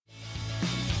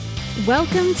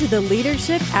Welcome to the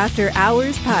Leadership After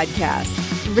Hours podcast.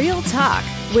 Real talk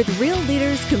with real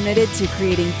leaders committed to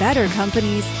creating better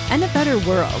companies and a better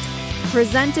world.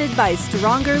 Presented by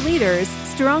Stronger Leaders,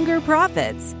 Stronger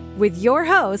Profits. With your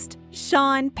host,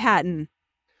 Sean Patton.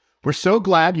 We're so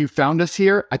glad you found us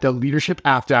here at the Leadership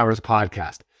After Hours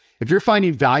podcast. If you're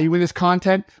finding value in this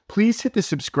content, please hit the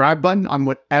subscribe button on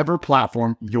whatever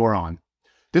platform you're on.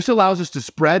 This allows us to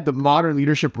spread the modern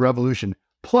leadership revolution.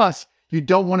 Plus, you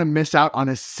don't want to miss out on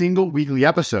a single weekly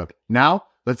episode. Now,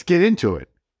 let's get into it.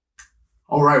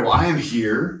 All right. Well, I am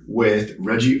here with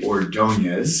Reggie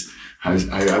Ordonez. We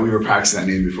were practicing that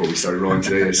name before we started rolling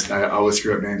today. I always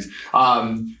screw up names.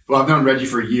 Well, I've known Reggie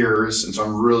for years, and so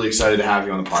I'm really excited to have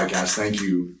you on the podcast. Thank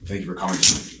you for coming.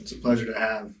 It's a pleasure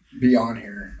to be on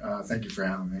here. Thank you for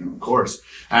having me. Of course.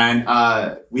 And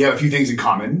we have a few things in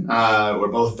common. We're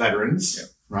both veterans. Yep.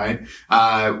 Right.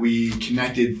 We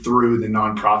connected through the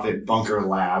nonprofit Bunker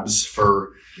Labs.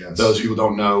 For those who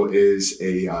don't know, is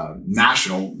a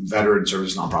national veteran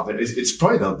service nonprofit. It's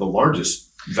probably the largest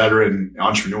veteran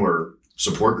entrepreneur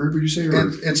support group, would you say?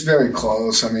 It's very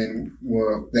close. I mean,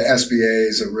 the SBA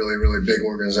is a really, really big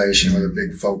organization with a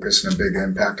big focus and a big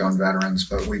impact on veterans.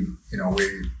 But we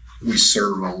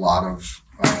serve a lot of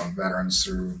veterans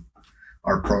through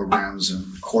our programs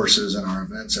and courses and our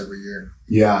events every year.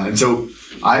 Yeah. And so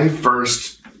I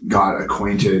first got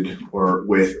acquainted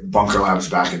with Bunker Labs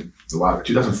back in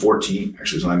 2014,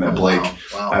 actually, is when I met Blake,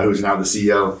 who's now the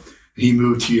CEO. He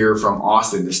moved here from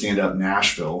Austin to stand up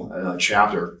Nashville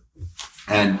chapter.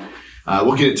 And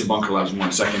we'll get into Bunker Labs more in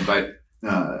a second. But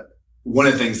one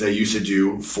of the things they used to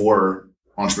do for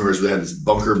entrepreneurs, they had this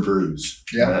bunker brews.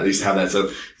 Yeah. They used to have that. So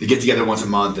they get together once a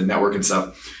month and network and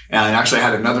stuff. And actually I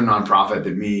had another nonprofit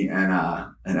that me and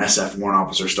an SF warrant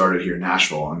officer started here in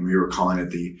Nashville. And we were calling it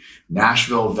the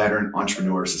Nashville Veteran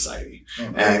Entrepreneur Society.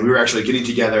 Okay. And we were actually getting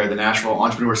together at the Nashville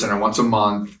Entrepreneur Center once a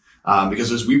month.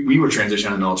 Because we were transitioning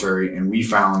out of the military, and we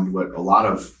found what a lot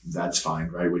of vets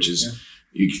find, right? Which is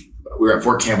we were at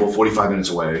Fort Campbell, 45 minutes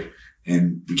away,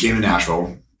 and we came to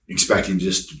Nashville expecting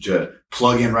just to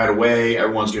plug in right away.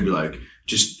 Everyone's going to be like,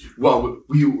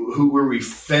 were we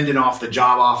fending off the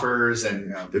job offers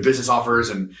and the business offers?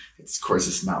 And of course,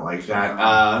 it's not like that.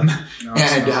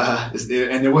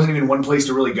 And there wasn't even one place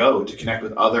to really go to connect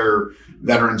with other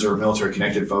veterans or military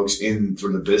connected folks in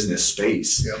sort of the business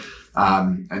space. Yep.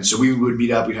 And so we would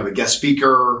meet up, we'd have a guest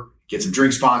speaker, get some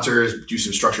drink sponsors, do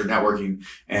some structured networking.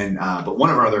 And, but one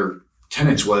of our other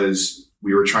tenets was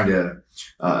we were trying to,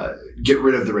 get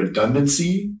rid of the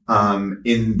redundancy,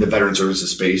 in the veteran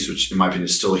services space, which in my opinion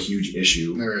is still a huge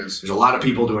issue. There is. There's a lot of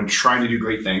people trying to do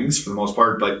great things for the most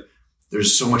part, but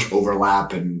there's so much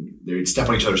overlap and they'd step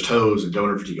on each other's toes and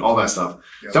donor fatigue, all that stuff.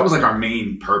 Yep. So that was like our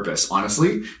main purpose,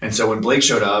 honestly. And so when Blake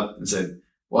showed up and said,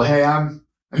 well, hey, I'm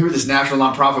here with this national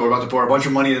nonprofit. We're about to pour a bunch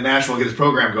of money into Nashville and get this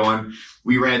program going.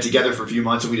 We ran it together for a few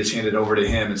months and we just handed it over to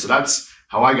him. And so that's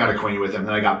how I got acquainted with him.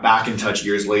 Then I got back in touch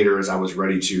years later as I was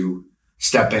ready to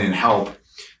step in and help.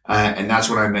 And that's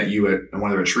when I met you at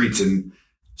one of the retreats. And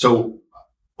so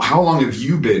how long have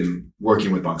you been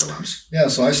working with Bunker Labs? Yeah,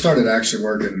 so I started actually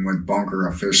working with Bunker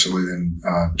officially in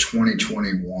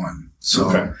 2021.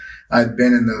 So I'd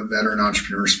been in the veteran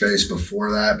entrepreneur space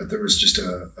before that, but there was just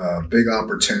a big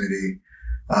opportunity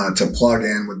to plug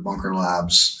in with Bunker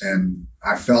Labs. And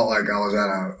I felt like I was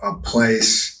at a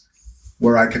place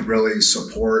where I could really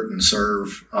support and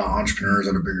serve entrepreneurs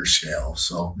at a bigger scale.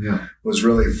 So was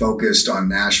really focused on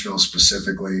Nashville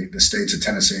specifically, the states of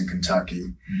Tennessee and Kentucky.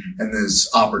 Mm-hmm. And this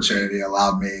opportunity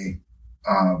allowed me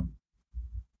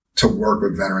to work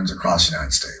with veterans across the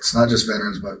United States, not just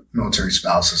veterans, but military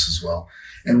spouses as well,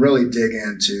 and really dig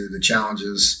into the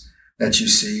challenges that you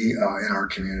see in our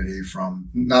community from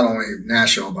not only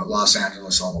Nashville, but Los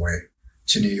Angeles all the way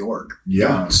to New York.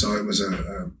 Yeah. So it was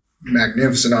a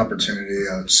magnificent opportunity.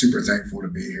 Super thankful to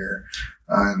be here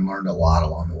and learned a lot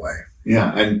along the way.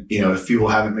 Yeah. And, if people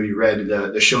haven't maybe read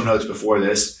the show notes before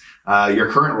this,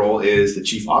 your current role is the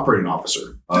Chief Operating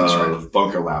Officer of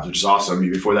Bunker Labs, which is awesome.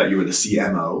 Before that, you were the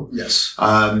CMO. Yes.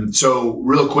 So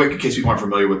real quick, in case people aren't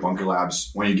familiar with Bunker Labs,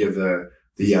 why don't you give the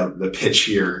pitch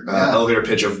here, elevator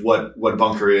pitch of what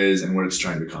Bunker is and what it's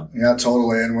trying to become. Yeah,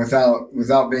 totally. And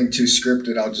without being too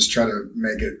scripted, I'll just try to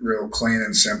make it real clean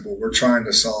and simple. We're trying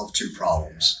to solve two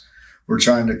problems. We're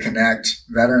trying to connect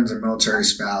veterans and military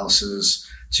spouses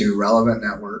to relevant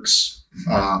networks,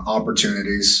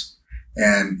 opportunities,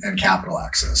 and capital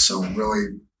access. So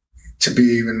really to be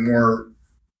even more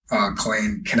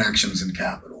clean, connections and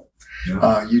capital.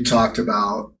 Yeah. You talked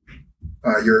about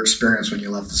your experience when you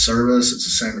left the service. It's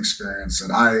the same experience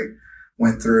that I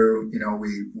went through,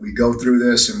 we go through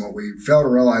this, and what we fail to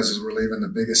realize is we're leaving the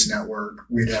biggest network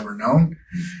we'd ever known.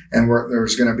 And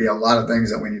there's going to be a lot of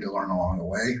things that we need to learn along the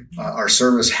way. Our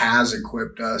service has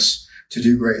equipped us to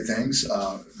do great things,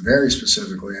 very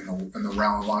specifically in the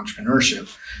realm of entrepreneurship,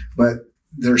 but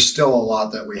there's still a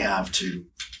lot that we have to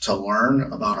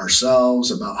learn about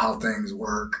ourselves, about how things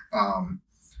work,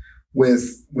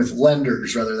 with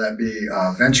lenders, whether that be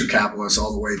venture capitalists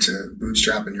all the way to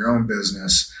bootstrapping your own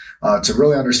business, to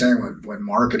really understand what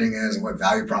marketing is and what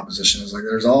value proposition is. Like,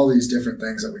 there's all these different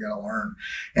things that we got to learn.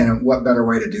 And what better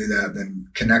way to do that than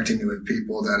connecting with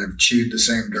people that have chewed the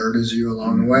same dirt as you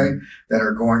along the way, that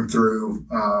are going through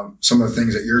some of the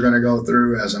things that you're going to go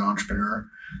through as an entrepreneur.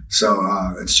 So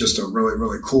it's just a really,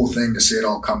 really cool thing to see it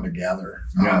all come together.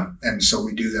 And so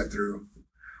we do that through,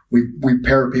 we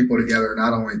pair people together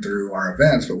not only through our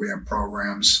events, but we have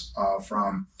programs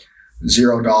from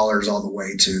 $0 all the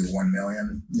way to 1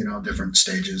 million, different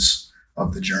stages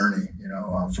of the journey,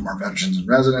 from our veterans and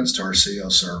residents to our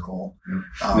CEO circle.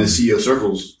 The CEO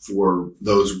circle's for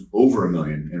those over $1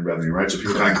 million in revenue, right? So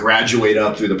people kind of graduate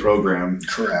up through the program,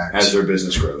 correct, as their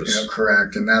business grows.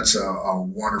 Correct. And that's a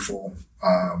wonderful,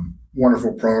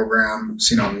 wonderful program.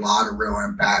 Seen a lot of real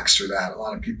impacts through that. A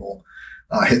lot of people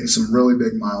hitting some really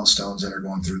big milestones that are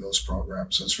going through those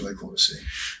programs. So it's really cool to see.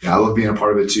 Yeah, I love being a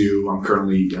part of it too. I'm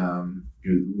currently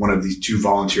one of these 2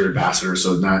 volunteer ambassadors.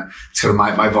 So it's kind of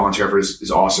my volunteer effort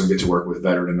is awesome. Get to work with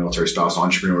veteran and military spouse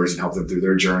entrepreneurs and help them through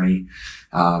their journey.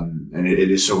 And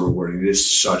it is so rewarding. It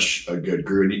is such a good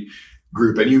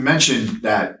group. And you mentioned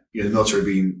that the military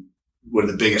being one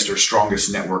of the biggest or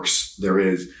strongest networks there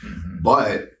is,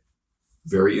 but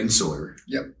very insular.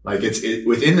 Yep. Like it's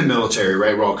within the military,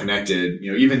 right? We're all connected.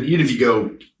 Even if you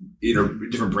go,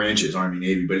 different branches, Army,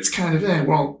 Navy, but it's kind of,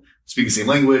 we're all speaking the same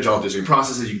language, all the same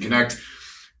processes, you can connect,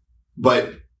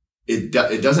 but it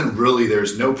doesn't really,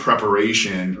 there's no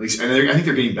preparation, at least, and I think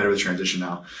they're getting better with transition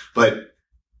now, but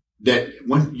that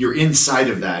when you're inside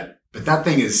of that, but that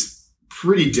thing is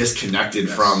pretty disconnected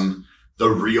from the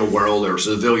real world or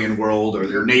civilian world or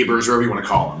your neighbors, whatever you want to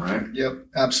call them, right? Yep,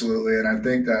 absolutely. And I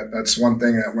think that's one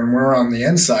thing that when we're on the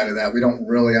inside of that, we don't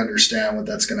really understand what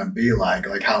that's going to be like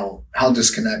how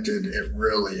disconnected it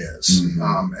really is.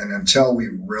 And until we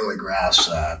really grasp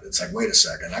that, it's like, wait a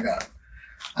second, I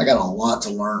got a lot to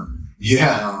learn.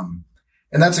 Yeah.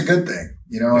 And that's a good thing.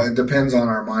 It depends on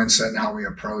our mindset and how we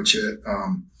approach it.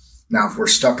 Now, if we're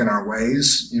stuck in our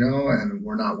ways, and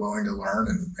we're not willing to learn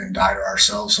and die to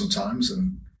ourselves sometimes,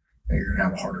 and you're going to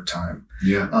have a harder time.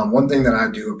 Yeah. One thing that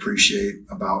I do appreciate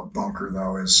about Bunker,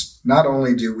 though, is not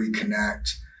only do we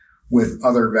connect with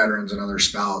other veterans and other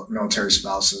military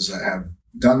spouses that have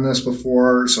done this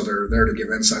before, so they're there to give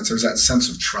insights. There's that sense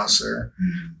of trust there,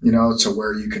 to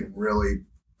where you can really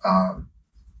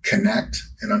connect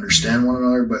and understand one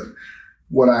another. But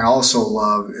what I also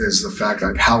love is the fact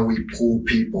how we pull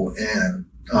people in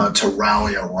to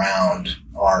rally around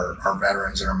our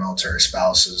veterans and our military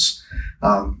spouses.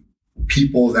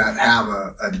 People that have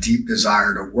a deep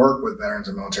desire to work with veterans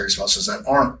and military spouses that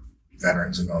aren't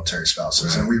veterans and military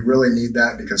spouses. Right. And we really need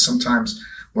that because sometimes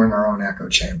we're in our own echo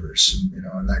chambers,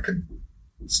 and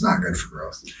it's not good for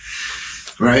growth.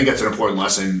 I think that's an important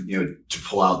lesson, to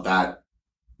pull out that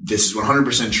this is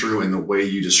 100% true in the way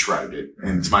you described it.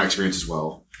 And it's my experience as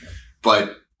well.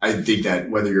 But I think that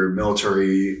whether you're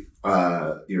military,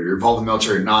 you're involved in the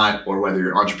military or not, or whether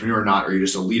you're an entrepreneur or not, or you're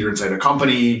just a leader inside a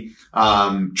company,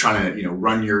 trying to,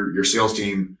 run your sales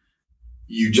team,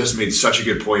 you just made such a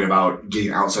good point about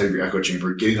getting outside of your echo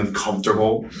chamber, getting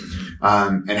uncomfortable,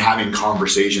 and having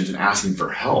conversations and asking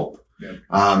for help,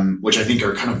 which I think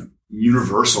are kind of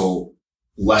universal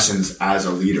lessons as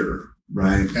a leader.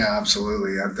 Right. Yeah,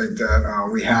 absolutely. I think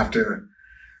that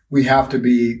we have to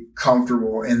be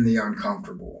comfortable in the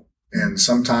uncomfortable. And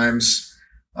sometimes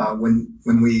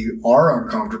when we are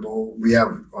uncomfortable, we have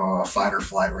a fight or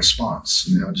flight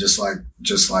response. Just like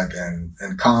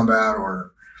in combat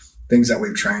or things that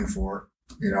we've trained for.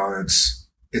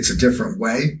 It's a different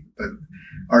way. But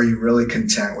are you really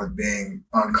content with being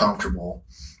uncomfortable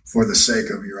for the sake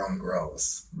of your own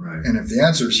growth? Right. And if the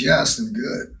answer is yes, then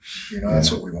good.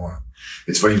 That's what we want.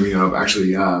 It's funny,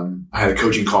 actually, I had a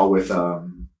coaching call with a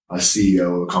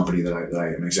CEO of a company that I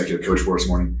am an executive coach for this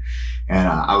morning. And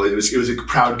it was a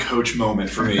proud coach moment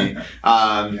for me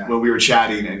when we were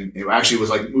chatting, and it actually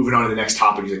was like moving on to the next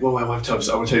topic. He's like, well, I want to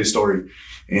tell you a story.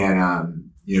 And,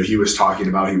 he was talking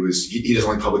about, he doesn't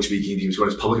like public speaking. He was going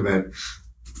to his public event,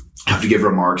 have to give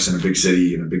remarks in a big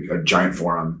city, in a giant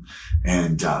forum.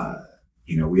 And,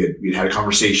 we had a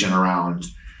conversation around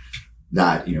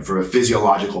that, from a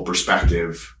physiological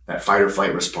perspective, that fight or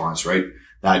flight response, right?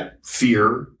 that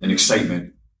fear and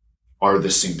excitement are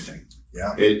the same thing.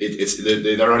 Yeah.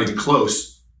 They're not even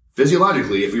close.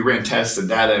 Physiologically, if we ran tests and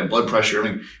data and blood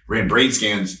pressure, ran brain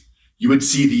scans, you would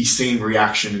see the same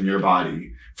reaction in your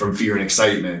body from fear and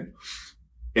excitement.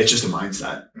 It's just a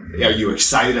mindset. Mm-hmm. Are you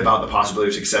excited about the possibility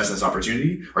of success in this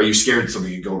opportunity? Or are you scared that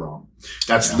something could go wrong?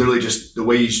 That's literally just the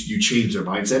way you change their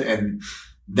mindset. And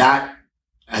that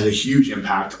has a huge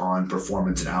impact on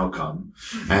performance and outcome.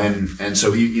 Mm-hmm. And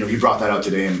so he brought that up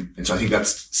today. And so I think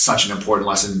that's such an important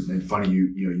lesson, and funny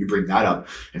you bring that up.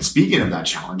 And speaking of that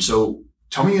challenge, so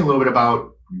tell me a little bit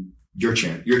about your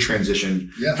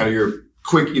transition, kind of your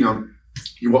quick,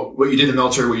 what you did in the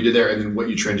military, what you did there, and then what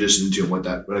you transitioned into, and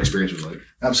what experience was like.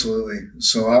 Absolutely.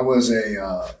 So I was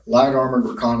a light armored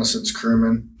reconnaissance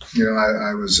crewman.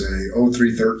 I was a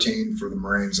 0313 for the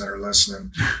Marines that are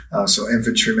listening. So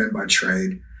infantryman by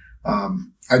trade.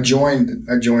 I joined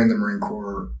the Marine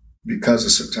Corps because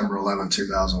of September 11,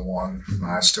 2001.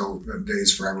 I still,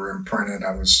 days forever imprinted.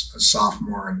 I was a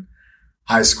sophomore in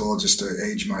high school, just to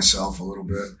age myself a little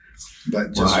bit.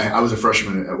 But I was a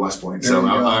freshman at West Point, so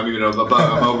I'm even I'm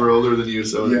older than you,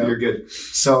 so you're good.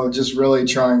 So just really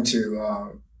trying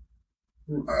to,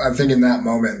 I think in that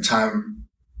moment in time,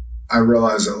 I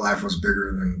realized that life was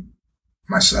bigger than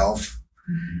myself.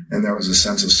 Mm-hmm. And there was a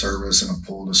sense of service and a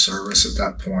pull to service at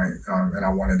that point. And I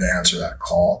wanted to answer that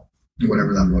call,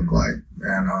 whatever that looked like.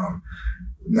 And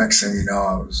next thing you know,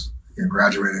 I was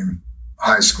graduating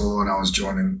high school and I was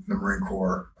joining the Marine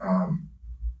Corps.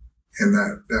 And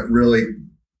that really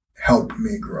helped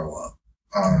me grow up.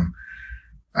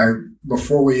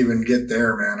 Before we even get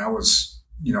there, man, I was,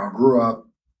 grew up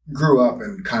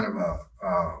in kind of a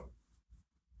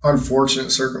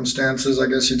unfortunate circumstances, I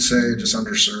guess you'd say, just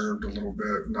underserved a little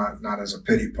bit, not as a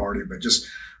pity party, but just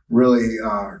really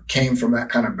came from that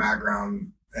kind of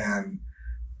background, and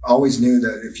always knew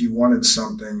that if you wanted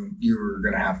something, you were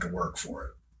going to have to work for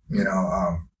it.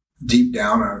 Deep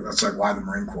down, that's like, why the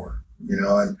Marine Corps?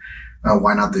 And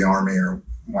why not the Army, or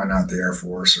why not the Air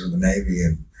Force or the Navy?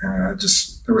 And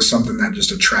there was something that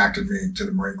just attracted me to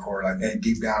the Marine Corps. Like, hey,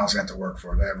 deep down, I was going to work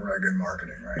for it. They have really good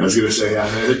marketing, right? I was going to say,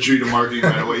 they're true to marketing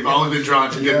right away. You've always been drawn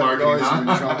to good marketing, always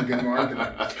been drawn to good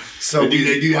marketing. So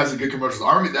they do have some good commercials.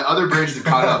 Army, the other branches have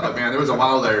caught up, but man, there was a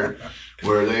while there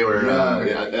where they were.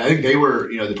 I think they were,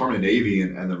 the Department of Navy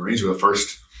and the Marines were the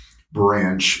first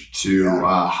branch to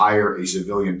hire a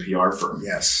civilian PR firm.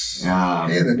 Yes.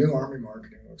 The new Army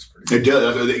marketing looks pretty good. It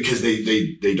does, because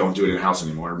they don't do it in-house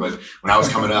anymore. But when I was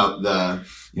coming up,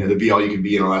 the Be All You Can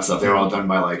Be and all that stuff, they were all done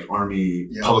by like Army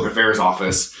Public Affairs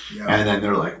Office. Yeah. And then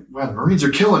they're like, well, the Marines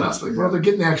are killing us. Like, well, they're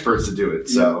getting the experts to do it.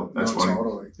 So that's funny.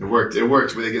 Totally. It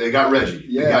worked. They got Reggie.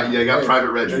 Yeah. They got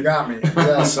Private Reggie. They got me.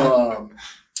 Yeah. So,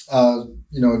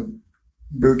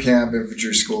 boot camp,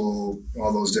 infantry school,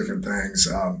 all those different things.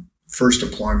 First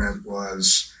deployment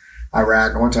was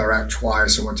Iraq. I went to Iraq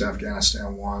twice. I went to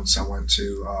Afghanistan once. I went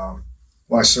to,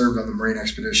 I served on the Marine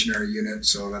Expeditionary Unit.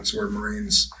 So that's where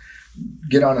Marines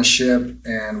get on a ship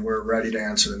and we're ready to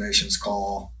answer the nation's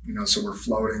call. So we're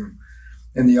floating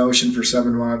in the ocean for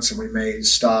 7 months, and we may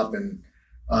stop and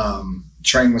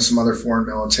train with some other foreign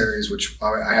militaries, which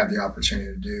I had the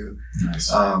opportunity to do. Nice.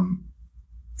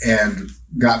 And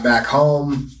got back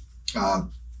home.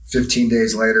 15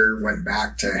 days later, went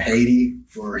back to Haiti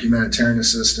for humanitarian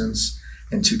assistance.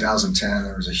 In 2010,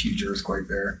 there was a huge earthquake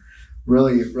there.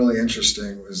 Really, really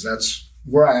interesting that's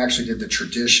where I actually did the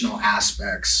traditional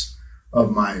aspects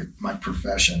of my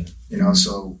profession.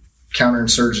 So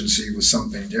counterinsurgency was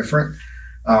something different.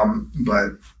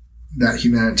 But that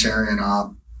humanitarian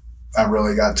op, I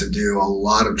really got to do a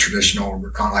lot of traditional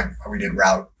we did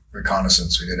route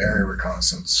reconnaissance, we did area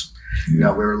reconnaissance. We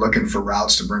were looking for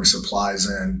routes to bring supplies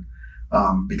in,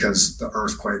 because the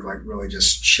earthquake really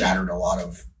just shattered a lot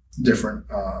of different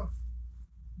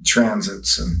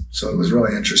transits, and so it was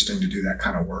really interesting to do that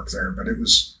kind of work there. But it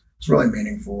was really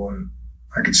meaningful, and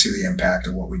I could see the impact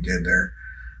of what we did there.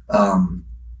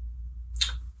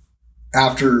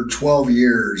 After 12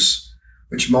 years,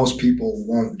 which most people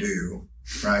won't do,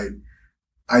 right?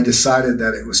 I decided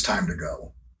that it was time to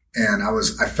go, and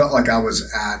I felt like I was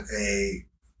at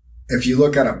if you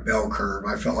look at a bell curve,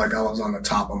 I felt like I was on the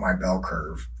top of my bell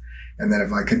curve. And then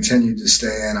if I continued to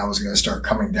stay in, I was going to start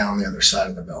coming down the other side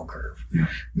of the bell curve. Yeah.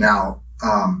 Now,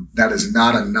 that is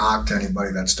not a knock to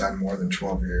anybody that's done more than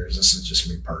 12 years. This is just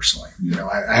me personally. Yeah.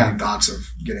 I had thoughts of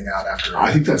getting out after.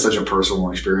 I think that's such a personal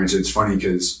experience. It's funny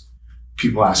because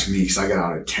people ask me, because I got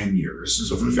out at 10 years.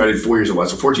 So I did 4 years at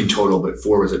West, so 14 total, but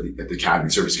 4 was at the academy,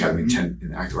 service academy, 10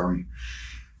 in the active Army.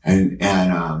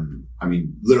 I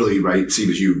mean, literally, right? Steve,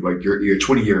 as you, like, your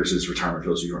 20 years is retirement for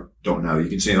those of you who don't know. You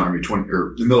can stay in the Army 20,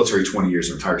 or the military 20 years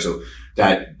and retire. So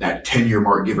that 10-year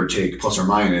mark, give or take, plus or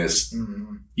minus,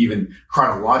 even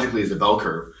chronologically is a bell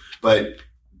curve. But,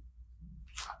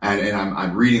 and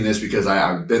I'm reading this because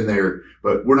I've been there,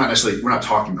 but we're not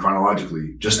talking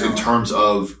chronologically, just in terms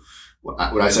of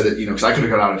what I said, cause I could have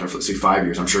got out after, let's say, 5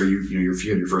 years. I'm sure you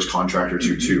had your first contract or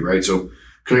two too, right? So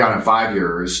could have gotten out 5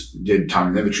 years, did time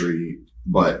and infantry,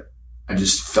 but I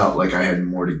just felt like I had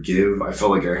more to give. I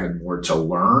felt like I had more to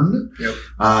learn. Yep.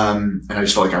 And I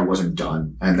just felt like I wasn't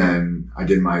done. And then I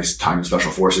did my time in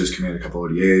special forces, commanded a couple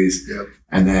ODAs. Yep.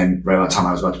 And then right about the time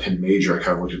I was about to pin major, I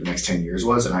kind of looked at the next 10 years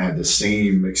was, and I had the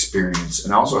same experience.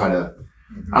 And I also had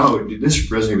I don't know, did this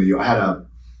resonate with you? I had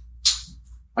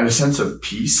a sense of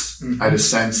peace. I had a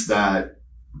sense that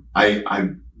I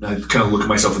kind of look at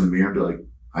myself in the mirror and be like,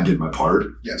 I did my part.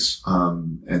 Yes.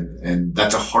 And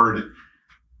that's a hard,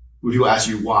 when people ask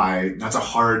you why, that's a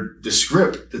hard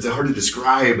descript. It's hard to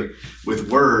describe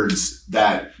with words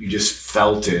that you just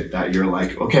felt it, that you're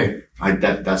like, okay, I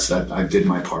did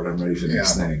my part. I'm ready for the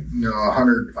next thing. No,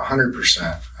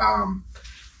 100%.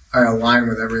 I align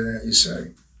with everything that you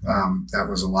say. That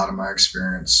was a lot of my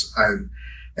experience.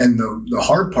 And the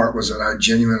hard part was that I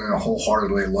genuinely and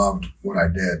wholeheartedly loved what I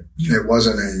did. It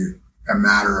wasn't a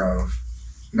matter of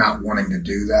not wanting to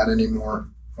do that anymore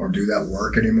or do that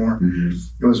work anymore.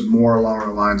 It was more along the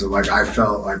lines of, like, I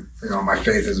felt like, my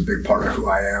faith is a big part of who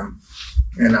I am.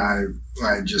 And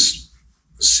I just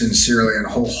sincerely and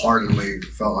wholeheartedly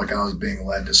felt like I was being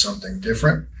led to something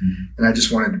different. And I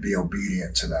just wanted to be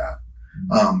obedient to that.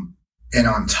 And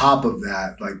on top of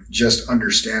that, like, just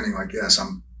understanding, like, yes,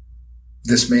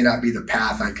 this may not be the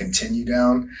path I continue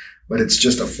down, but it's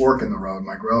just a fork in the road.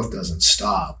 My growth doesn't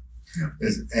stop. Yeah.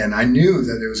 And I knew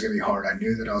that it was going to be hard. I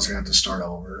knew that I was going to have to start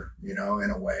over, in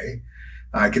a way.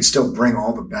 I could still bring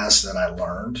all the best that I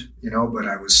learned, but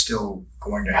I was still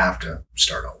going to have to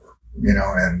start over,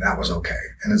 and that was okay.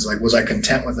 And it's like, was I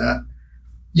content with that?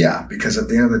 Yeah, because at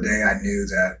the end of the day, I knew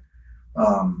that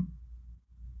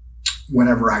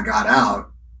whenever I got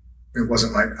out, it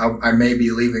wasn't like I may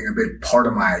be leaving a big part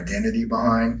of my identity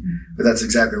behind, but that's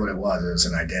exactly what it was. It was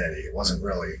an identity. It wasn't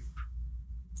really.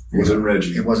 It wasn't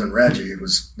Reggie. It wasn't Reggie. It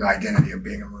was the identity of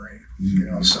being a Marine,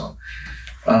 So,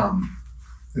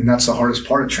 and that's the hardest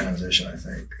part of transition, I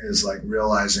think, is like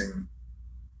realizing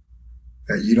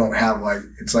that you don't have, like,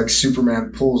 it's like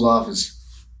Superman pulls off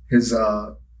his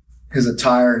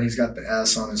attire and he's got the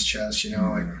S on his chest,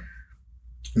 like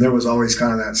there was always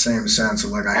kind of that same sense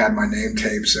of, like, I had my name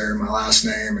tapes there, my last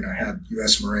name, and I had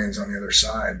U.S. Marines on the other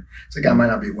side. It's like, I might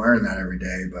not be wearing that every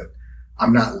day, but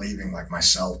I'm not leaving, like,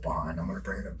 myself behind. I'm going to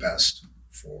bring the best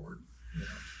forward.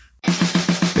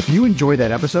 If you enjoyed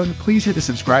that episode, please hit the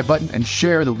subscribe button and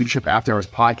share the Leadership After Hours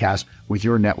podcast with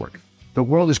your network. The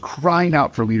world is crying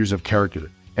out for leaders of character,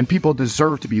 and people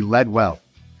deserve to be led well.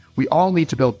 We all need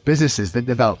to build businesses that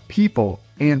develop people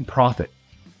and profit.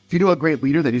 If you know a great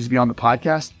leader that needs to be on the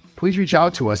podcast, please reach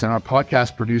out to us, and our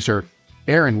podcast producer,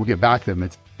 Aaron, will get back to them.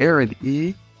 It's Aaron,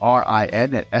 ERIN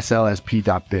at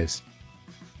slsp.biz.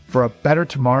 For a better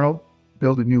tomorrow,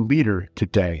 build a new leader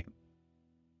today.